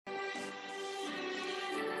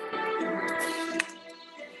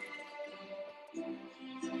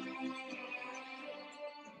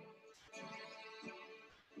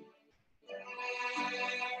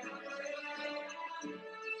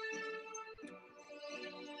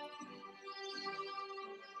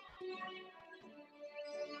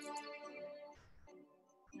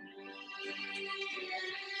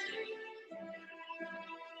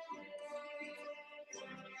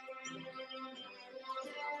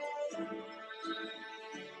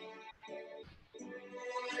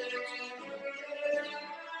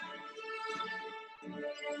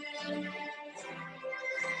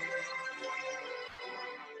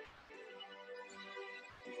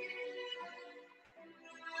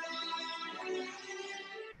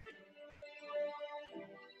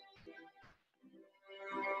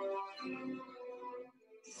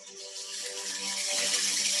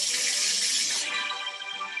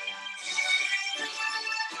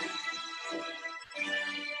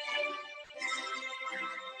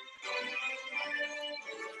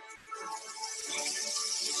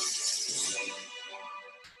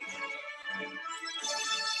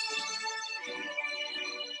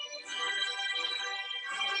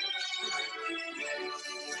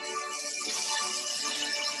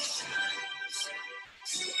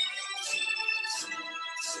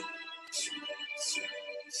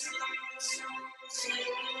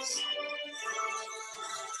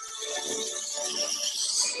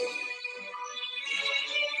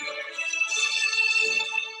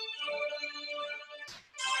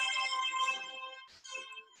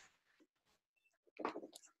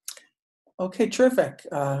Okay, terrific.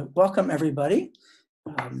 Welcome, everybody.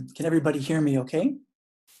 Can everybody hear me okay?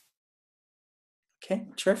 Okay,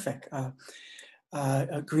 terrific.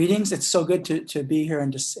 Greetings. It's so good to be here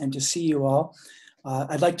and to see you all.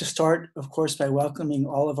 I'd like to start, of course, by welcoming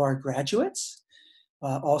all of our graduates,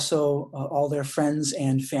 also all their friends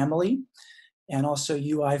and family, and also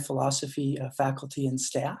UI Philosophy faculty and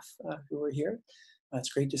staff who are here. It's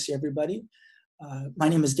great to see everybody. My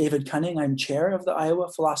name is David Cunning. I'm chair of the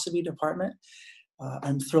Iowa Philosophy Department.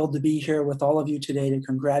 I'm thrilled to be here with all of you today to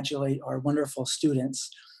congratulate our wonderful students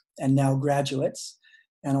and now graduates,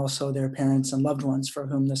 and also their parents and loved ones for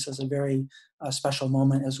whom this is a very special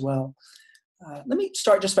moment as well. Let me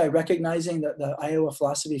start just by recognizing the Iowa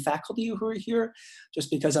Philosophy faculty who are here,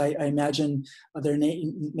 just because I imagine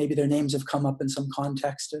maybe their names have come up in some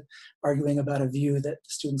context, arguing about a view that the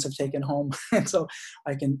students have taken home. And so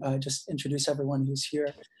I can just introduce everyone who's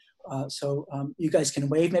here. You guys can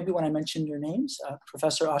wave maybe when I mention your names.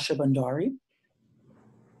 Professor Asha Bhandari,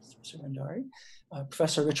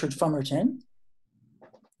 Professor Richard Fumerton,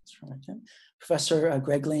 Professor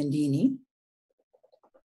Greg Landini,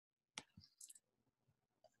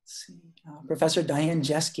 Professor Diane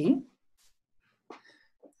Jeske,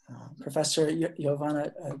 Professor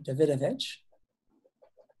Jovana Davidovich,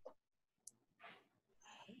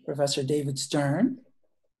 Professor David Stern,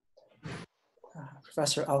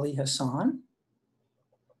 Professor Ali Hassan,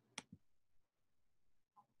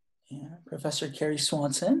 and Professor Carrie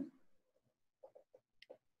Swanson.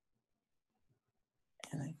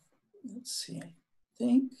 And let's see, I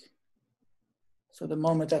think for the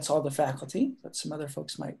moment that's all the faculty, but some other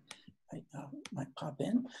folks might pop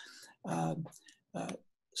in.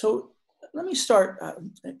 So let me start.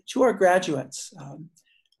 To our graduates,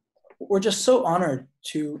 we're just so honored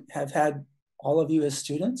to have had all of you as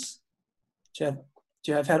students, to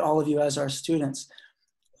have had all of you as our students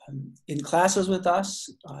in classes with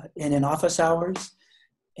us, and in office hours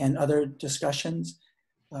and other discussions.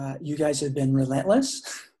 You guys have been relentless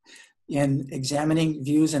in examining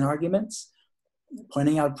views and arguments,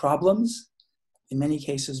 pointing out problems, in many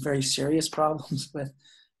cases very serious problems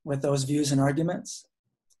with those views and arguments,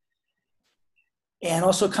 and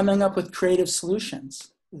also coming up with creative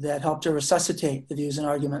solutions that help to resuscitate the views and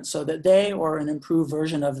arguments so that they, or an improved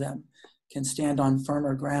version of them, can stand on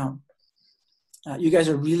firmer ground. You guys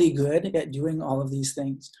are really good at doing all of these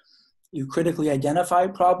things. You critically identify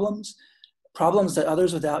problems that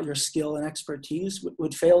others without your skill and expertise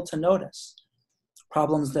would fail to notice,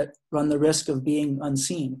 problems that run the risk of being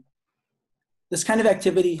unseen. This kind of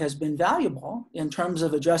activity has been valuable in terms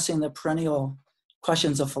of addressing the perennial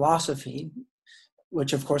questions of philosophy,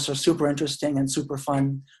 which of course are super interesting and super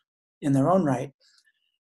fun in their own right.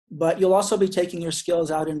 But you'll also be taking your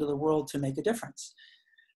skills out into the world to make a difference.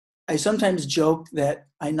 I sometimes joke that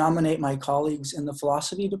I nominate my colleagues in the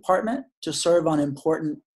philosophy department to serve on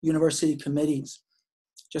important university committees,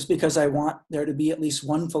 just because I want there to be at least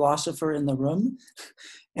one philosopher in the room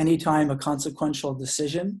anytime a consequential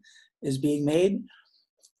decision is being made.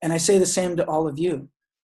 And I say the same to all of you.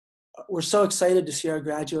 We're so excited to see our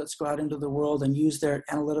graduates go out into the world and use their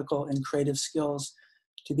analytical and creative skills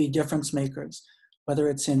to be difference makers, whether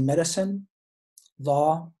it's in medicine,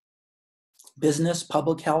 law, business,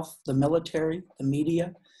 public health, the military, the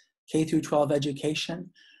media, K through 12 education,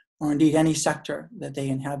 or indeed any sector that they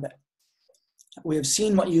inhabit. We have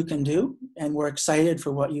seen what you can do, and we're excited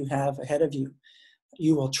for what you have ahead of you.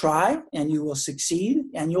 You will try, and you will succeed,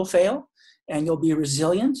 and you'll fail, and you'll be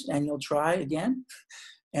resilient, and you'll try again.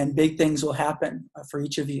 and big things will happen for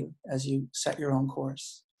each of you as you set your own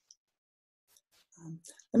course.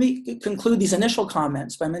 Let me conclude these initial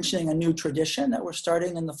comments by mentioning a new tradition that we're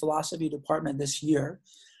starting in the philosophy department this year,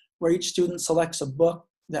 where each student selects a book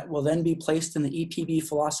that will then be placed in the EPB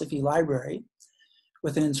philosophy library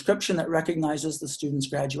with an inscription that recognizes the student's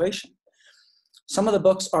graduation. Some of the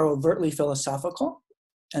books are overtly philosophical,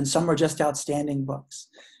 and some are just outstanding books.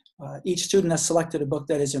 Each student has selected a book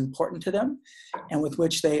that is important to them and with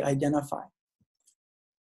which they identify.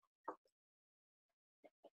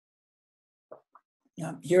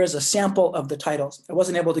 Here is a sample of the titles. I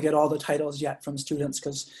wasn't able to get all the titles yet from students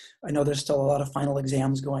because I know there's still a lot of final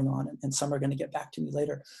exams going on, and some are going to get back to me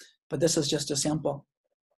later. But this is just a sample.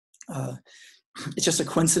 It's just a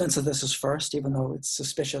coincidence that this is first, even though it's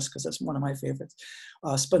suspicious because it's one of my favorites.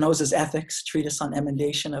 Spinoza's Ethics, Treatise on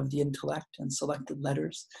Emendation of the Intellect and Selected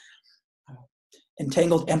Letters.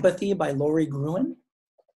 Entangled Empathy by Laurie Gruen.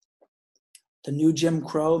 The New Jim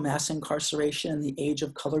Crow, Mass Incarceration in the Age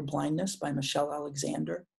of Colorblindness by Michelle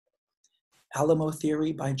Alexander. Alamo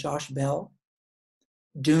Theory by Josh Bell.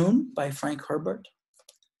 Dune by Frank Herbert.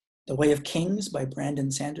 The Way of Kings by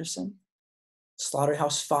Brandon Sanderson.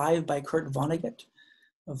 Slaughterhouse-Five by Kurt Vonnegut.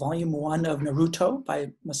 Volume 1 of Naruto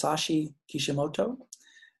by Masashi Kishimoto.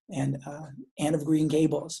 And Anne of Green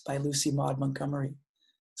Gables by Lucy Maud Montgomery.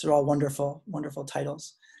 These are all wonderful, wonderful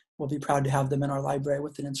titles. We'll be proud to have them in our library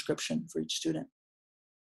with an inscription for each student.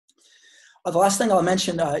 The last thing I'll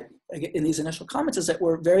mention in these initial comments is that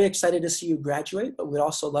we're very excited to see you graduate, but we'd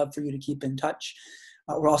also love for you to keep in touch.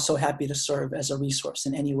 We're also happy to serve as a resource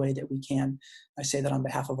in any way that we can. I say that on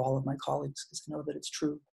behalf of all of my colleagues because I know that it's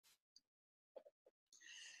true.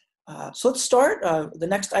 So let's start. The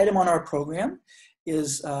next item on our program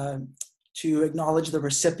is to acknowledge the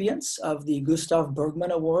recipients of the Gustav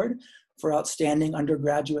Bergman Award for Outstanding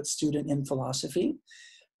Undergraduate Student in Philosophy.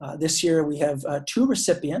 This year we have 2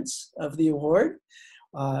 recipients of the award,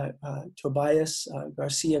 Tobias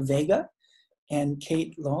Garcia Vega and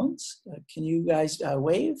Kate Loans. Can you guys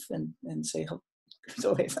wave and say hello?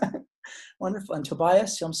 So wave. Wonderful. And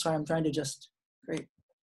Tobias, I'm sorry, I'm trying to just, great,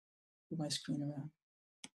 move my screen around.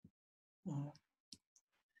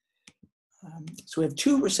 So we have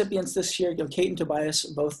 2 recipients this year. Kate and Tobias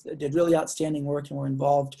both did really outstanding work and were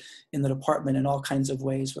involved in the department in all kinds of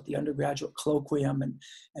ways with the undergraduate colloquium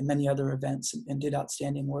and many other events and did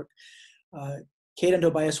outstanding work. Kate and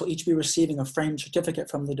Tobias will each be receiving a framed certificate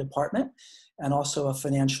from the department and also a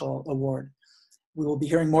financial award. We will be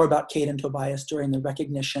hearing more about Kate and Tobias during the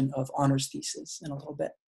recognition of honors thesis in a little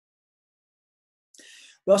bit.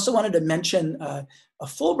 We also wanted to mention a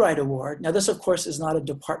Fulbright Award. Now this, of course, is not a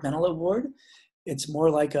departmental award. It's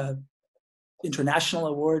more like a international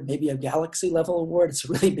award, maybe a galaxy level award. It's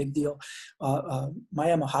a really big deal.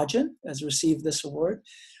 Maya Mahajan has received this award.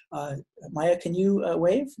 Maya, can you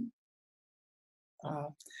wave?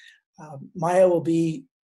 Maya will be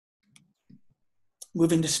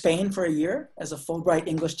moving to Spain for a year as a Fulbright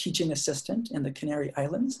English teaching assistant in the Canary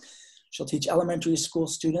Islands. She'll teach elementary school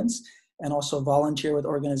students and also volunteer with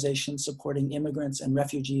organizations supporting immigrants and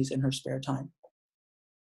refugees in her spare time.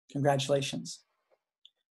 Congratulations.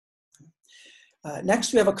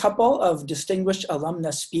 Next, we have a couple of distinguished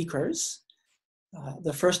alumna speakers.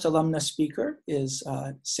 The first alumna speaker is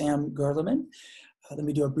Sam Gerleman. Let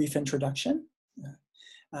me do a brief introduction.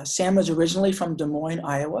 Sam is originally from Des Moines,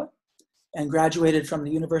 Iowa, and graduated from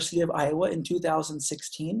the University of Iowa in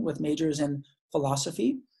 2016 with majors in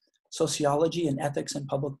philosophy, sociology, and ethics and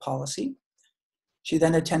public policy. She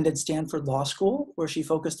then attended Stanford Law School, where she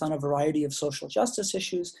focused on a variety of social justice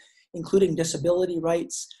issues, including disability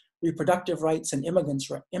rights, reproductive rights, and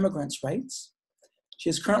immigrants' rights. She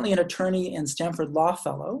is currently an attorney and Stanford Law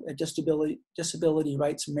Fellow at Disability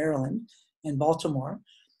Rights Maryland in Baltimore,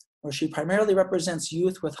 where she primarily represents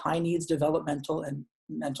youth with high needs developmental and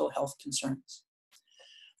mental health concerns.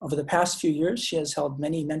 Over the past few years, she has held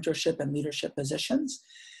many mentorship and leadership positions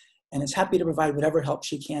and is happy to provide whatever help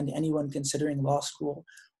she can to anyone considering law school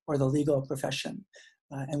or the legal profession.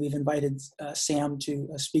 And we've invited Sam to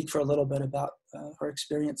speak for a little bit about her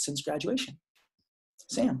experience since graduation.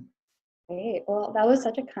 Sam. Great. Well, that was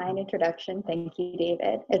such a kind introduction. Thank you,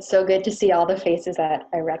 David. It's so good to see all the faces that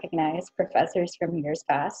I recognize, professors from years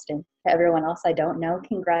past, and to everyone else I don't know,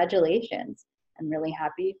 congratulations. I'm really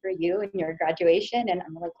happy for you and your graduation, and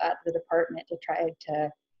I'm really glad for the department to try to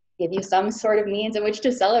give you some sort of means in which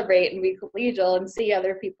to celebrate and be collegial and see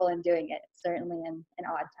other people in doing it, certainly in an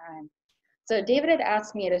odd time. So David had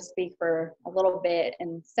asked me to speak for a little bit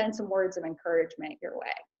and send some words of encouragement your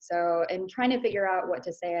way. So in trying to figure out what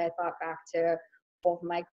to say, I thought back to both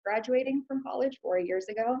my graduating from college 4 years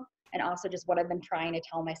ago and also just what I've been trying to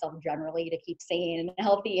tell myself generally to keep sane and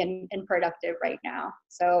healthy and productive right now.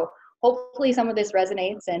 So hopefully some of this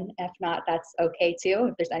resonates, and if not, that's okay too.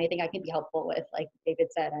 If there's anything I can be helpful with, like David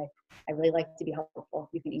said, I really like to be helpful.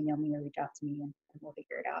 You can email me or reach out to me and we'll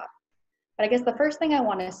figure it out. But I guess the first thing I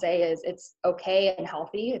want to say is it's okay and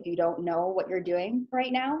healthy if you don't know what you're doing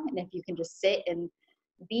right now, and if you can just sit and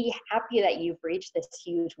be happy that you've reached this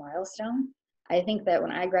huge milestone. I think that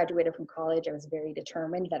when I graduated from college, I was very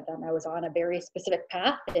determined that then I was on a very specific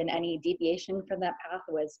path, and any deviation from that path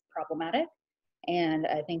was problematic. And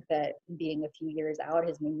I think that being a few years out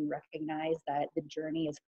has made me recognize that the journey,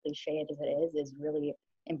 as cliched as it is really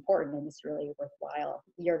important and it's really worthwhile.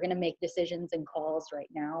 You're going to make decisions and calls right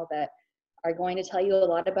now that are going to tell you a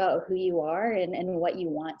lot about who you are and what you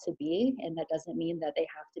want to be. And that doesn't mean that they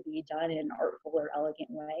have to be done in an artful or elegant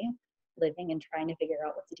way. Living and trying to figure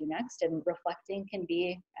out what to do next and reflecting can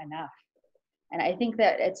be enough. And I think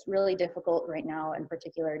that it's really difficult right now in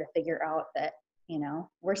particular to figure out that, you know,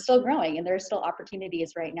 we're still growing and there's still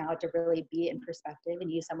opportunities right now to really be in perspective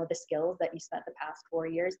and use some of the skills that you spent the past 4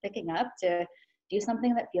 years picking up to do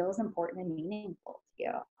something that feels important and meaningful to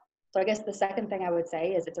you. So I guess the second thing I would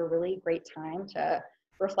say is it's a really great time to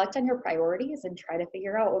reflect on your priorities and try to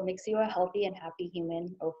figure out what makes you a healthy and happy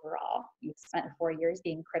human overall. You've spent 4 years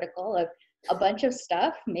being critical of a bunch of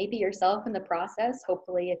stuff, maybe yourself in the process.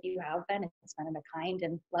 Hopefully, if you have been, it's been in a kind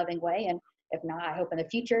and loving way. And if not, I hope in the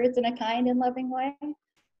future it's in a kind and loving way.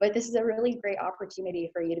 But this is a really great opportunity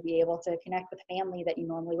for you to be able to connect with family that you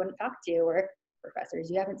normally wouldn't talk to, or professors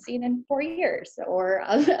you haven't seen in 4 years, or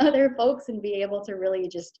other folks, and be able to really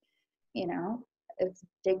just, you know,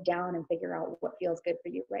 dig down and figure out what feels good for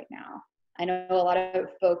you right now. I know a lot of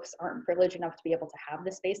folks aren't privileged enough to be able to have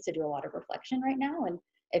the space to do a lot of reflection right now. And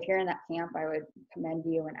if you're in that camp, I would commend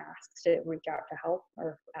you and ask to reach out to help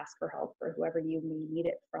or ask for help for whoever you may need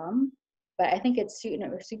it from. But I think it's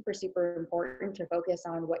super, super important to focus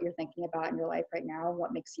on what you're thinking about in your life right now,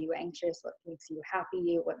 what makes you anxious, what makes you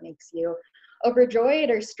happy, what makes you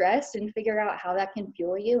overjoyed or stressed, and figure out how that can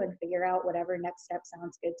fuel you and figure out whatever next step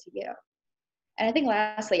sounds good to you. And I think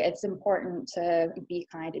lastly, it's important to be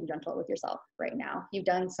kind and gentle with yourself right now. You've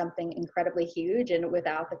done something incredibly huge, and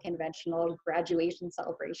without the conventional graduation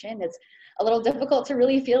celebration, it's a little difficult to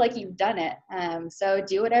really feel like you've done it. So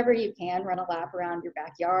do whatever you can, run a lap around your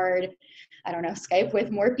backyard. I don't know, Skype with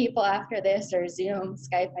more people after this, or Zoom.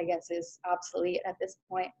 Skype, I guess, is obsolete at this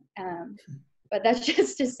point. But that's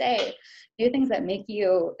just to say, do things that make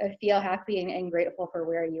you feel happy and grateful for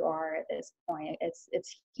where you are at this point. It's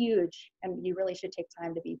huge, and you really should take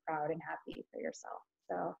time to be proud and happy for yourself.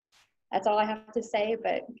 So that's all I have to say,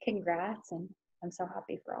 but congrats, and I'm so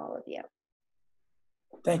happy for all of you.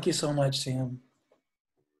 Thank you so much, Sam.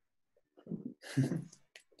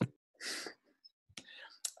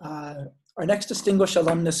 Our next distinguished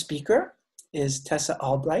alumnus speaker is Tessa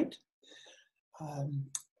Albright.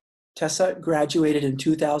 Tessa graduated in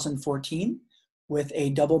 2014 with a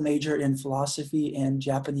double major in philosophy and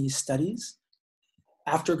Japanese studies.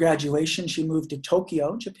 After graduation, she moved to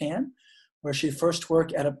Tokyo, Japan, where she first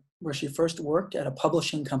worked at a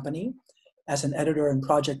publishing company as an editor and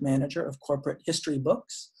project manager of corporate history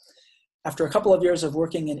books. After a couple of years of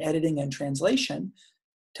working in editing and translation,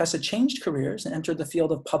 Tessa changed careers and entered the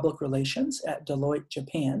field of public relations at Deloitte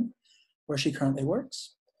Japan, where she currently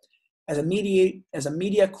works. As a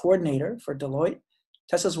media coordinator for Deloitte,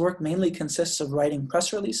 Tessa's work mainly consists of writing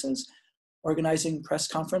press releases, organizing press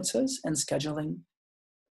conferences, and scheduling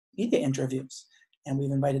media interviews. And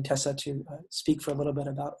we've invited Tessa to speak for a little bit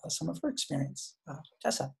about some of her experience.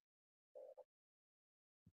 Tessa.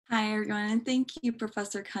 Hi, everyone, and thank you,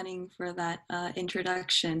 Professor Cunning, for that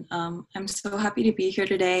introduction. I'm so happy to be here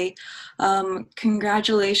today.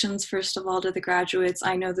 Congratulations, first of all, to the graduates.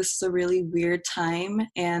 I know this is a really weird time,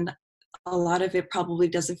 and a lot of it probably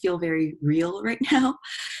doesn't feel very real right now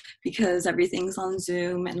because everything's on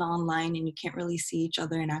Zoom and online and you can't really see each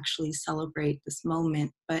other and actually celebrate this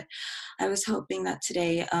moment. But I was hoping that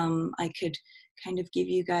today I could kind of give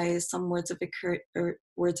you guys some words of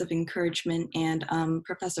encouragement. And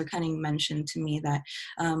Professor Cunning mentioned to me that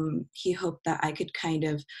he hoped that I could kind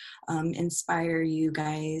of inspire you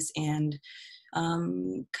guys and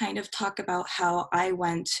kind of talk about how I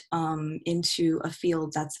went into a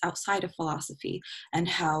field that's outside of philosophy and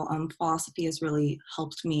how philosophy has really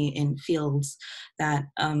helped me in fields that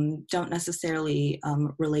don't necessarily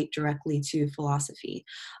relate directly to philosophy.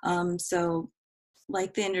 So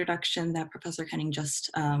like the introduction that Professor Cunning just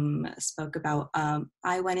spoke about,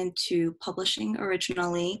 I went into publishing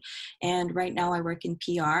originally, and right now I work in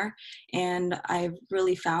PR, and I've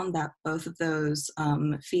really found that both of those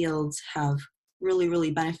fields have really,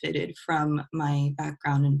 really benefited from my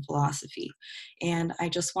background in philosophy. And I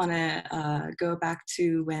just want to go back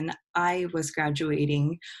to when I was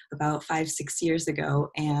graduating about 5-6 years ago,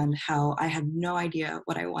 and how I had no idea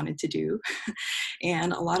what I wanted to do.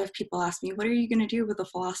 And a lot of people asked me, what are you going to do with a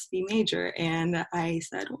philosophy major? And I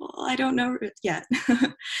said, well, I don't know yet.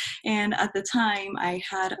 And at the time, I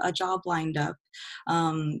had a job lined up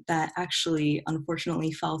that actually,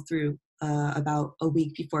 unfortunately, fell through about a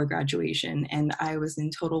week before graduation, and I was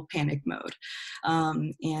in total panic mode.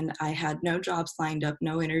 And I had no jobs lined up,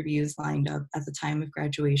 no interviews lined up at the time of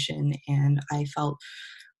graduation, and I felt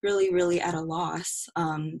really, really at a loss,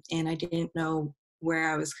 and I didn't know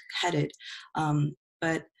where I was headed.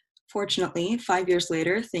 But fortunately, 5 years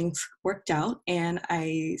later, things worked out, and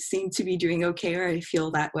I seem to be doing okay, or I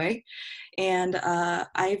feel that way. And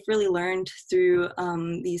I've really learned through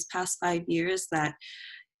these past 5 years that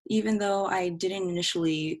even though I didn't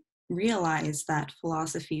initially realize that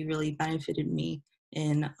philosophy really benefited me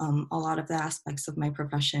in a lot of the aspects of my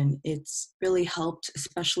profession, it's really helped,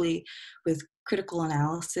 especially with critical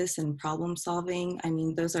analysis and problem solving. I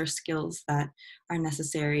mean, those are skills that are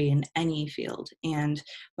necessary in any field. And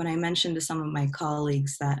when I mentioned to some of my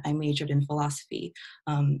colleagues that I majored in philosophy,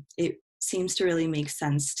 it seems to really make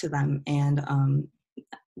sense to them. And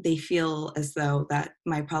they feel as though that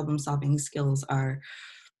my problem solving skills are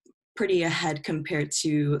pretty ahead compared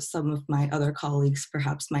to some of my other colleagues,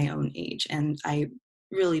 perhaps my own age. And I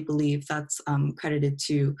really believe that's credited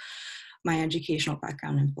to my educational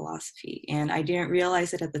background in philosophy. And I didn't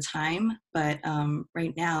realize it at the time, but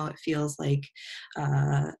right now it feels like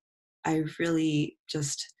I've really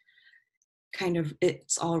just kind of,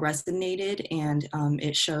 it's all resonated, and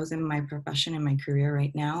it shows in my profession and my career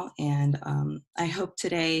right now. And I hope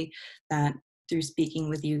today that through speaking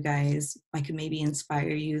with you guys, I could maybe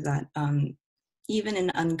inspire you that even in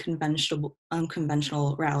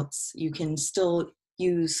unconventional routes, you can still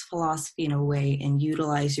use philosophy in a way and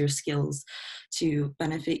utilize your skills to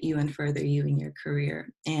benefit you and further you in your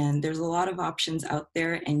career. And there's a lot of options out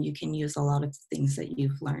there, and you can use a lot of things that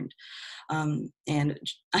you've learned. And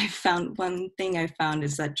one thing I found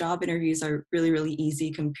is that job interviews are really, really easy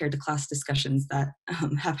compared to class discussions that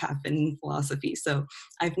have happened in philosophy. So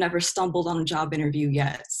I've never stumbled on a job interview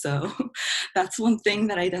yet. So that's one thing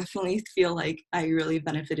that I definitely feel like I really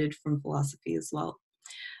benefited from philosophy as well.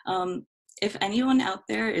 If anyone out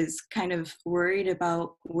there is kind of worried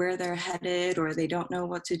about where they're headed, or they don't know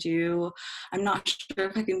what to do, I'm not sure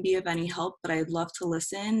if I can be of any help, but I'd love to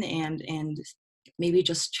listen and maybe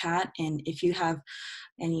just chat. And if you have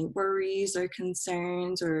any worries or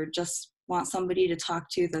concerns, or just want somebody to talk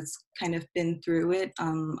to that's kind of been through it,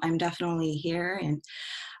 I'm definitely here. And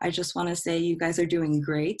I just want to say you guys are doing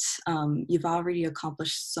great. You've already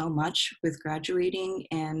accomplished so much with graduating,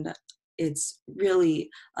 and it's really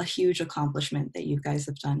a huge accomplishment that you guys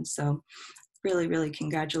have done. So really, really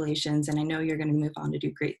congratulations. And I know you're going to move on to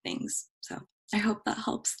do great things. So I hope that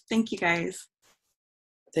helps. Thank you guys.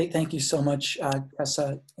 Thank you so much,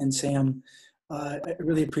 Tessa and Sam. I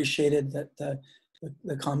really appreciated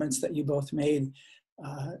the comments that you both made.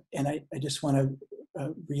 And I just want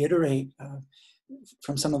to reiterate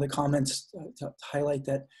from some of the comments to highlight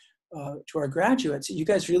that to our graduates, you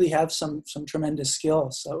guys really have some tremendous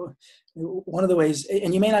skills. So one of the ways,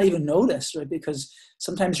 and you may not even notice, right? Because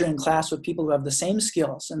sometimes you're in class with people who have the same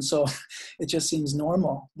skills, and so it just seems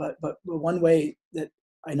normal. But one way that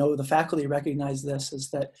I know the faculty recognize this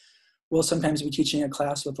is that we'll sometimes be teaching a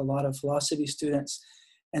class with a lot of philosophy students,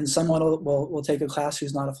 and someone will take a class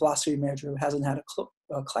who's not a philosophy major, who hasn't had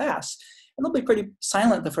a class, and they'll be pretty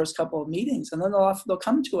silent the first couple of meetings, and then they'll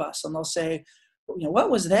come to us and they'll say, what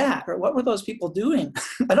was that? Or what were those people doing?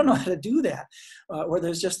 I don't know how to do that. Or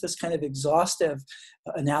there's just this kind of exhaustive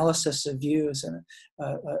analysis of views, and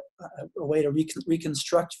a way to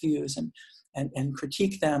reconstruct views and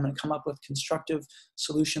critique them and come up with constructive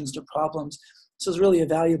solutions to problems. So it's really a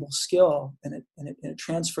valuable skill, and it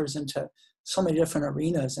transfers into so many different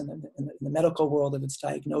arenas in the medical world of its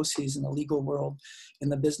diagnoses, in the legal world, in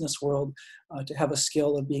the business world, to have a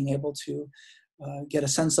skill of being able to get a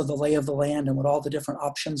sense of the lay of the land and what all the different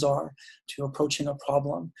options are to approaching a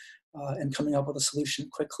problem and coming up with a solution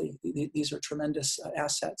quickly. These are tremendous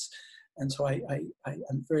assets. And so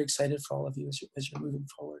I'm very excited for all of you as you're moving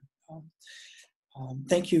forward.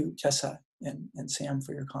 Thank you, Tessa and Sam,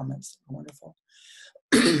 for your comments. Wonderful.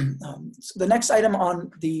 So the next item on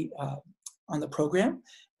the program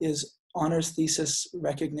is honors thesis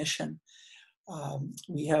recognition.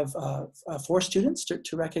 We have 4 students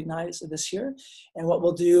to recognize this year, and what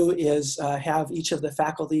we'll do is have each of the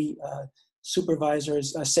faculty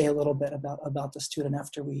supervisors say a little bit about the student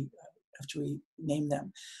after we we name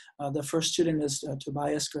them. The first student is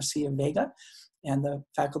Tobias Garcia Vega, and the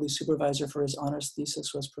faculty supervisor for his honors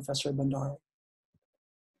thesis was Professor Bandari.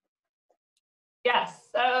 Yes,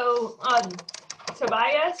 so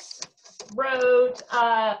Tobias wrote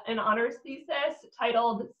an honors thesis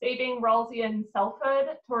titled Saving Rawlsian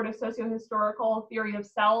Selfhood Toward a Socio-Historical Theory of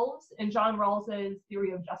Selves in John Rawls's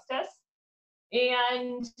Theory of Justice.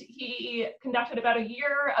 And he conducted about a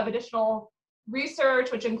year of additional research,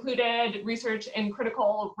 which included research in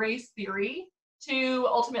critical race theory, to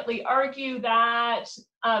ultimately argue that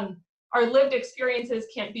our lived experiences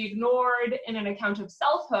can't be ignored in an account of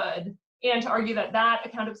selfhood, and to argue that that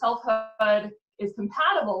account of selfhood is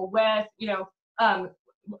compatible with,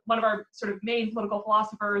 one of our sort of main political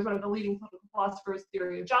philosophers, one of the leading political philosophers,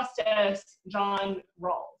 theory of justice, John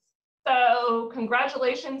Rawls. So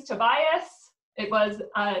congratulations, Tobias. It was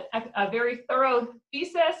a very thorough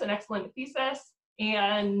thesis, an excellent thesis,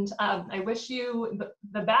 and I wish you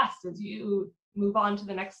the best as you move on to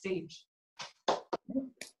the next stage.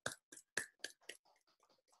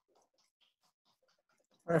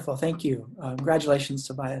 Wonderful, thank you. Congratulations,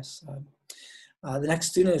 Tobias. The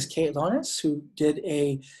next student is Kate Lawrence, who did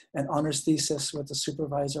an honors thesis with the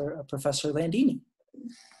supervisor, Professor Landini.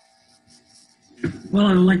 Well,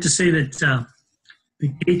 I would like to say that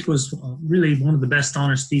Kate was really one of the best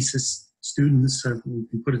honors thesis students, we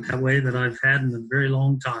can put it that way, that I've had in a very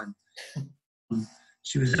long time.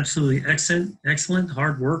 She was absolutely excellent,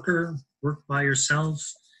 hard worker, worked by herself.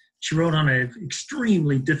 She wrote on an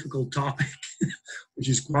extremely difficult topic, which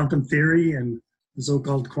is quantum theory and the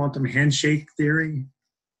so-called quantum handshake theory.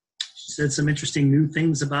 She said some interesting new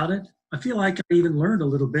things about it. I feel like I even learned a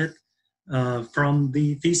little bit from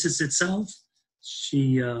the thesis itself.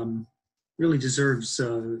 She really deserves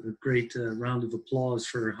a great round of applause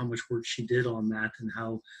for how much work she did on that,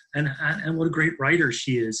 and what a great writer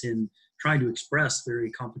she is in trying to express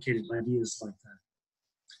very complicated ideas like that.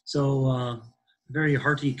 So very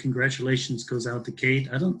hearty congratulations goes out to Kate.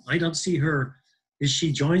 I don't see her. Is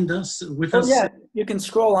she joined us with us? Yeah, you can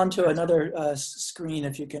scroll onto another screen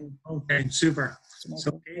if you can. Okay, super.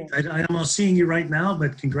 So Kate, I'm not seeing you right now,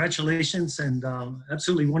 but congratulations and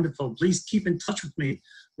absolutely wonderful. Please keep in touch with me.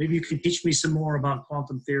 Maybe you can teach me some more about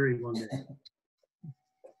quantum theory one day.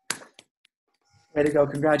 Way to go.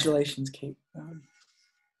 Congratulations, Kate.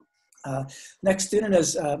 Next student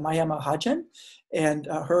is Maya Mahajan, and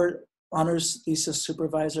her honors thesis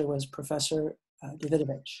supervisor was Professor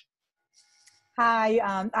Davidovich. Hi,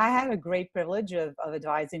 I had a great privilege of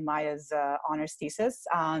advising Maya's honors thesis.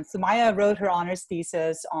 So Maya wrote her honors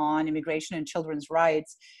thesis on immigration and children's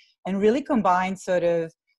rights, and really combined sort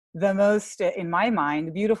of the most, in my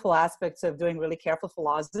mind, beautiful aspects of doing really careful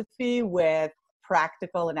philosophy with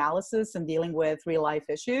practical analysis and dealing with real life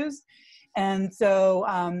issues. And so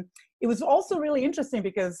it was also really interesting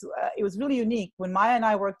because it was really unique. When Maya and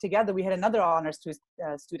I worked together, we had another honors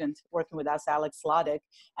student working with us, Alex Sladek,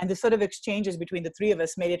 and the sort of exchanges between the three of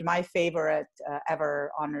us made it my favorite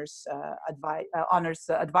ever honors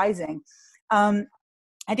advising.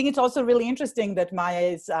 I think it's also really interesting that Maya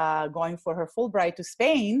is going for her Fulbright to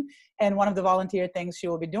Spain, and one of the volunteer things she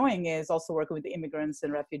will be doing is also working with the immigrants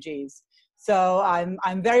and refugees. So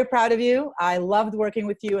I'm very proud of you. I loved working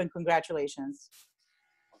with you, and congratulations.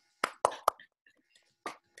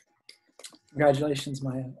 Congratulations,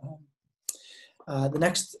 Maya. The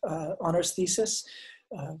next honors thesis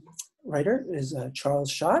writer is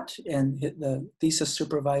Charles Schott, and the thesis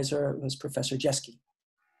supervisor was Professor Jeske.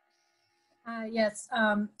 Yes,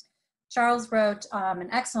 Charles wrote an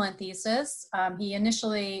excellent thesis. He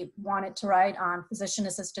initially wanted to write on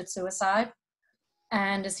physician-assisted suicide.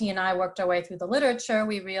 And as he and I worked our way through the literature,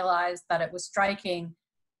 we realized that it was striking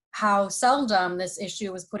how seldom this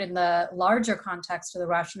issue was put in the larger context of the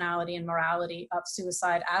rationality and morality of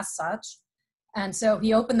suicide as such. And so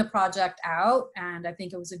he opened the project out, and I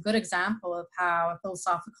think it was a good example of how a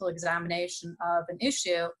philosophical examination of an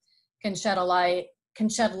issue can shed light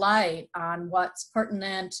on what's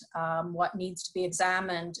pertinent, what needs to be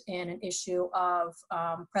examined in an issue of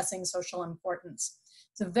pressing social importance.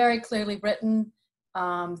 It's a very clearly written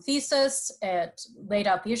thesis. It laid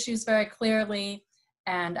out the issues very clearly,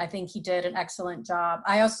 and I think he did an excellent job.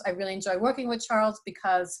 I really enjoy working with Charles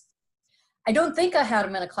because I don't think I had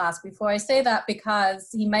him in a class before. I say that because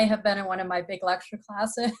he may have been in one of my big lecture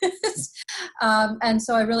classes. And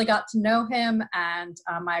so I really got to know him, and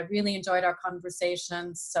I really enjoyed our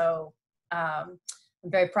conversations. So I'm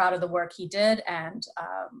very proud of the work he did, and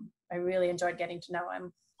I really enjoyed getting to know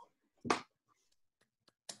him.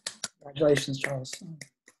 Congratulations, Charles.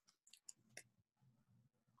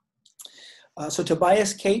 So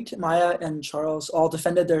Tobias, Kate, Maya, and Charles all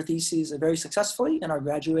defended their theses very successfully and are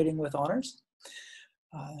graduating with honors.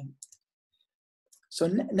 So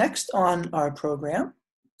next on our program,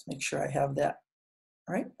 to make sure I have that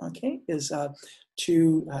right, okay, is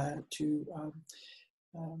to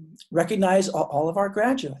recognize all of our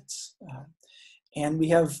graduates. And we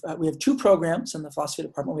have 2 programs in the philosophy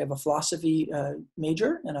department. We have a philosophy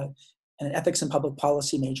major and an ethics and public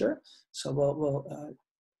policy major. So we'll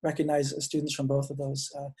recognize students from both of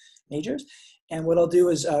those majors. And what I'll do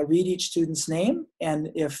is read each student's name, and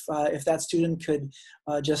if that student could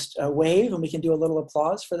just wave, and we can do a little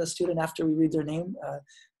applause for the student after we read their name,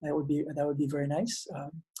 that would be very nice.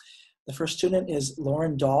 The first student is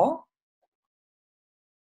Lauren Dahl.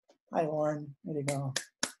 Hi, Lauren. There you go.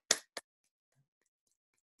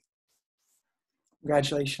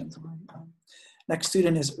 Congratulations. Next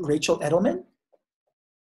student is Rachel Edelman.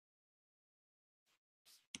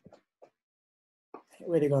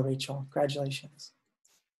 Way to go, Rachel. Congratulations.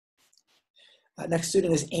 Next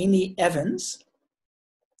student is Amy Evans.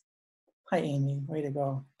 Hi, Amy. Way to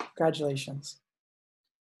go. Congratulations.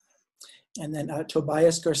 And then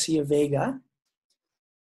Tobias Garcia Vega.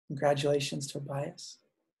 Congratulations, Tobias.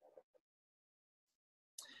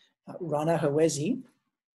 Rana Hawezi.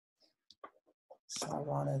 Saw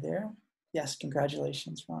Rana there. Yes,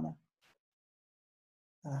 congratulations, Rana.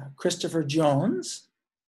 Christopher Jones.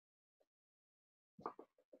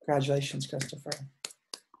 Congratulations, Christopher.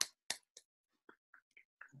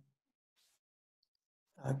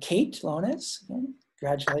 Kate Lones.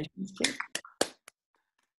 Congratulations, Kate.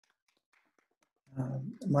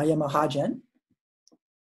 Maya Mahajan.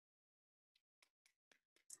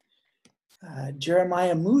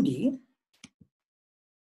 Jeremiah Moody.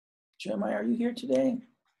 Jeremiah, are you here today?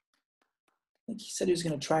 I think he said he was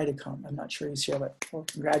going to try to come. I'm not sure he's here, but we'll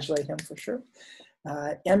congratulate him for sure.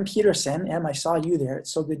 M. Peterson. M, I saw you there.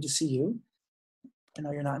 It's so good to see you. I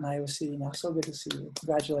know you're not in Iowa City now. So good to see you.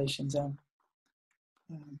 Congratulations, M.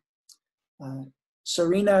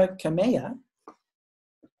 Serena Kamea.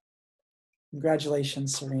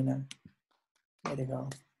 Congratulations, Serena. Way to go.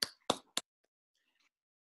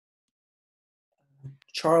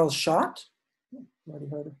 Charles Schott. Already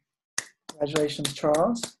heard of. Congratulations,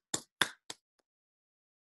 Charles.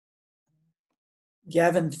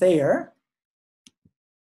 Gavin Thayer.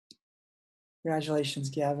 Congratulations,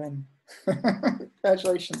 Gavin.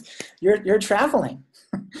 Congratulations. You're traveling.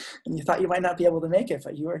 And you thought you might not be able to make it,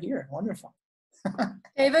 but you are here. Wonderful.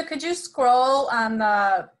 David, could you scroll on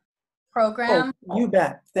the program? Oh, you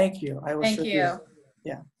bet. Thank you. I will Thank you.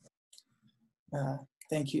 Yeah.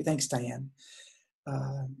 Thank you. Thanks, Diane.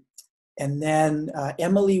 And then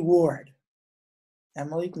Emily Ward.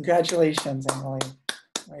 Emily, congratulations, Emily.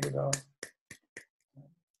 Way to go.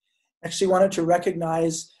 Actually wanted to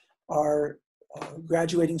recognize our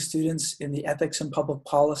graduating students in the ethics and public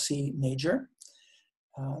policy major.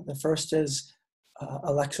 The first is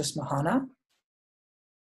Alexis Mahana.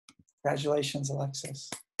 Congratulations, Alexis.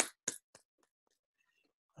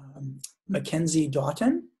 Mackenzie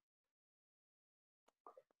Doughton.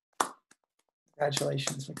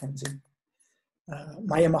 Congratulations, Mackenzie.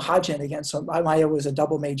 Maya Mahajan again. So Maya was a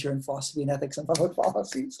double major in philosophy and ethics and public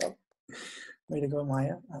policy. So way to go,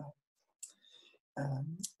 Maya.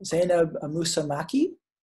 Zainab Musamaki.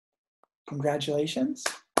 Congratulations.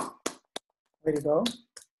 Way to go.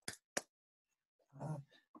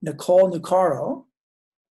 Nicole Nucaro.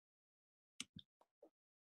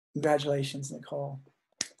 Congratulations, Nicole.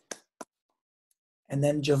 And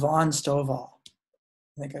then Javon Stovall.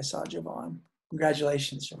 I think I saw Javon.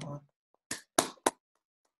 Congratulations, Javon.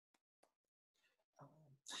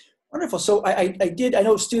 Wonderful. So I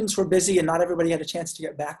know students were busy and not everybody had a chance to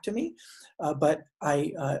get back to me, but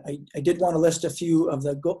I did want to list a few of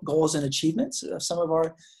the goals and achievements of some of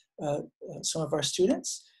our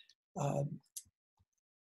students.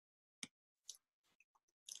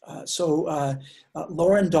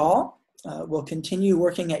 Lauren Dahl will continue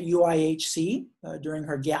working at UIHC during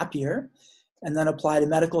her gap year and then apply to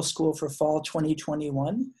medical school for fall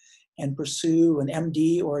 2021 and pursue an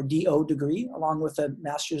MD or a DO degree along with a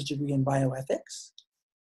master's degree in bioethics.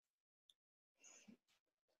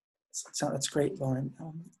 So that's great, Lauren.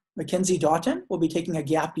 Mackenzie Doughton will be taking a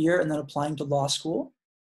gap year and then applying to law school.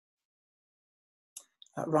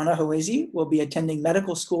 Rana Hawezi will be attending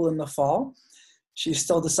medical school in the fall. She's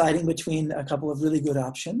still deciding between a couple of really good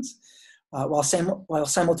options while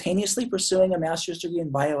simultaneously pursuing a master's degree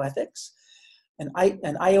in bioethics.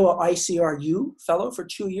 An Iowa ICRU fellow for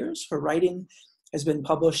 2 years. Her writing has been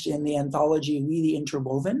published in the anthology We the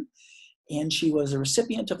Interwoven, and she was a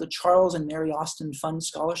recipient of the Charles and Mary Austin Fund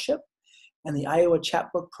Scholarship and the Iowa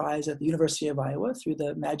Chapbook Prize at the University of Iowa through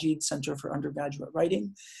the Magid Center for Undergraduate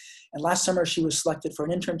Writing. And last summer, she was selected for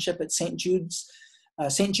an internship at St.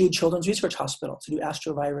 Jude Children's Research Hospital to do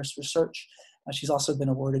astrovirus research. She's also been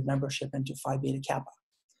awarded membership into Phi Beta Kappa.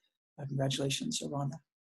 Congratulations, Rhonda.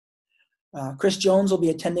 Chris Jones will be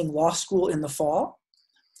attending law school in the fall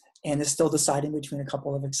and is still deciding between a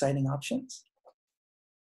couple of exciting options.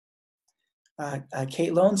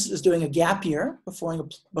 Kate Loans is doing a gap year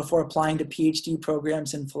before applying to PhD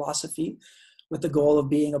programs in philosophy with the goal of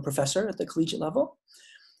being a professor at the collegiate level.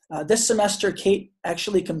 This semester, Kate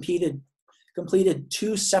actually completed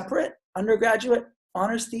 2 separate undergraduate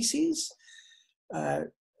honors theses,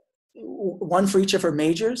 one for each of her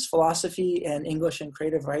majors, philosophy and English and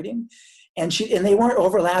creative writing. And they weren't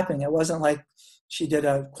overlapping. It wasn't like she did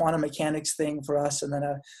a quantum mechanics thing for us and then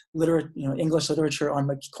a English literature on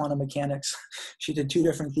quantum mechanics. She did 2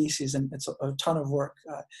 different theses, and it's a ton of work,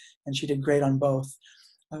 and she did great on both.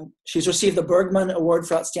 She's received the Bergman Award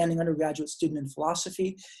for Outstanding Undergraduate Student in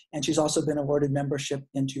Philosophy, and she's also been awarded membership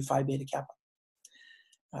into Phi Beta Kappa.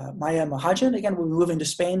 Maya Mahajan, again, will be moving to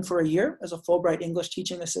Spain for a year as a Fulbright English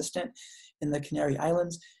teaching assistant in the Canary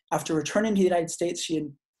Islands. After returning to the United States, she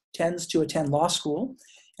intends to attend law school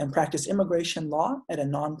and practice immigration law at a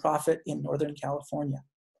nonprofit in Northern California.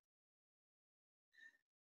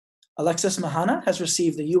 Alexis Mahana has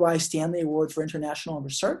received the UI Stanley Award for International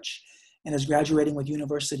Research and is graduating with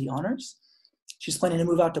university honors. She's planning to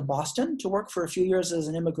move out to Boston to work for a few years as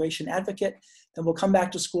an immigration advocate, then will come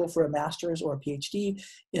back to school for a master's or a PhD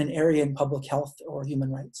in an area in public health or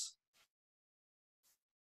human rights.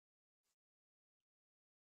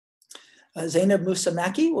 Zainab Musa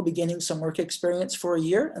Maki will be gaining some work experience for a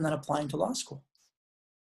year and then applying to law school.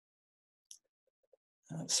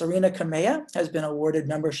 Serena Kamea has been awarded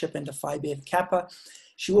membership into Phi Beta Kappa.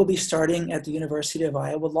 She will be starting at the University of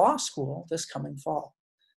Iowa Law School this coming fall.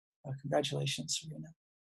 Congratulations, Serena.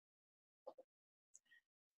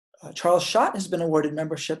 Charles Schott has been awarded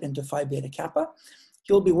membership into Phi Beta Kappa.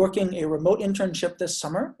 He'll be working a remote internship this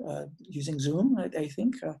summer using Zoom, I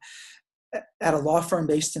think, at a law firm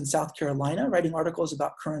based in South Carolina, writing articles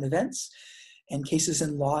about current events and cases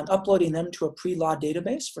in law and uploading them to a pre-law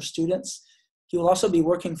database for students. He will also be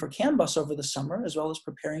working for Canvas over the summer, as well as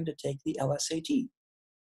preparing to take the LSAT.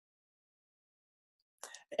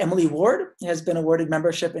 Emily Ward has been awarded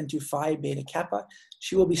membership into Phi Beta Kappa.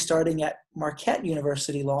 She will be starting at Marquette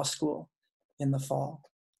University Law School in the fall.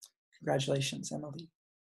 Congratulations, Emily.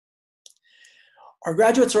 Our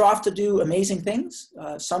graduates are off to do amazing things.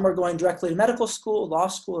 Some are going directly to medical school, law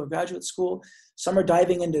school, or graduate school. Some are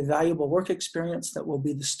diving into valuable work experience that will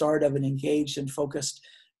be the start of an engaged and focused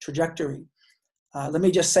trajectory. Let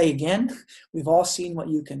me just say again, we've all seen what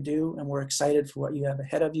you can do, and we're excited for what you have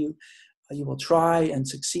ahead of you. You will try and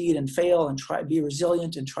succeed and fail and be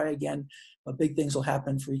resilient and try again, but big things will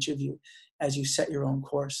happen for each of you as you set your own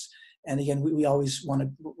course. And again, we always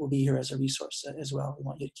we'll be here as a resource as well. We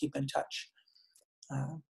want you to keep in touch.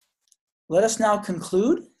 Let us now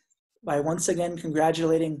conclude by once again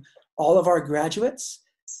congratulating all of our graduates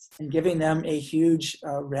and giving them a huge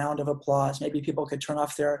round of applause. Maybe people could turn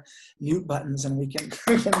off their mute buttons and we can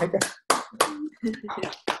make a...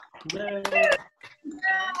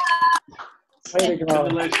 Way to go.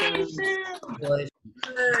 Congratulations.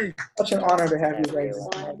 Such an honor to have you guys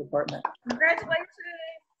in our department. Congratulations.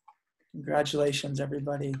 Congratulations,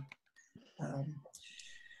 everybody.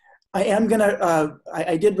 I am gonna,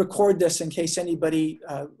 I did record this in case anybody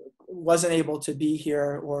wasn't able to be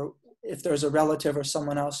here, or if there's a relative or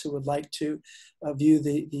someone else who would like to view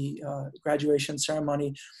the graduation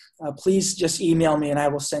ceremony, please just email me and I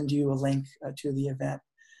will send you a link to the event.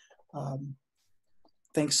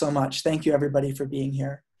 Thanks so much. Thank you, everybody, for being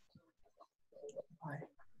here. Bye.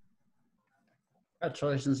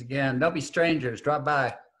 Congratulations again. Don't be strangers. Drop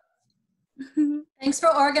by. Thanks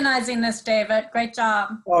for organizing this, David. Great job.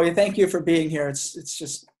 Oh, yeah, thank you for being here. It's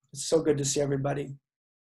so good to see everybody.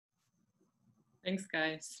 Thanks,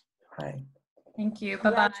 guys. Bye. Thank you. Bye-bye.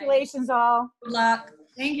 Congratulations all. Good luck.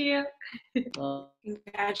 Thank you.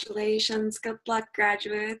 Congratulations. Good luck,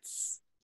 graduates.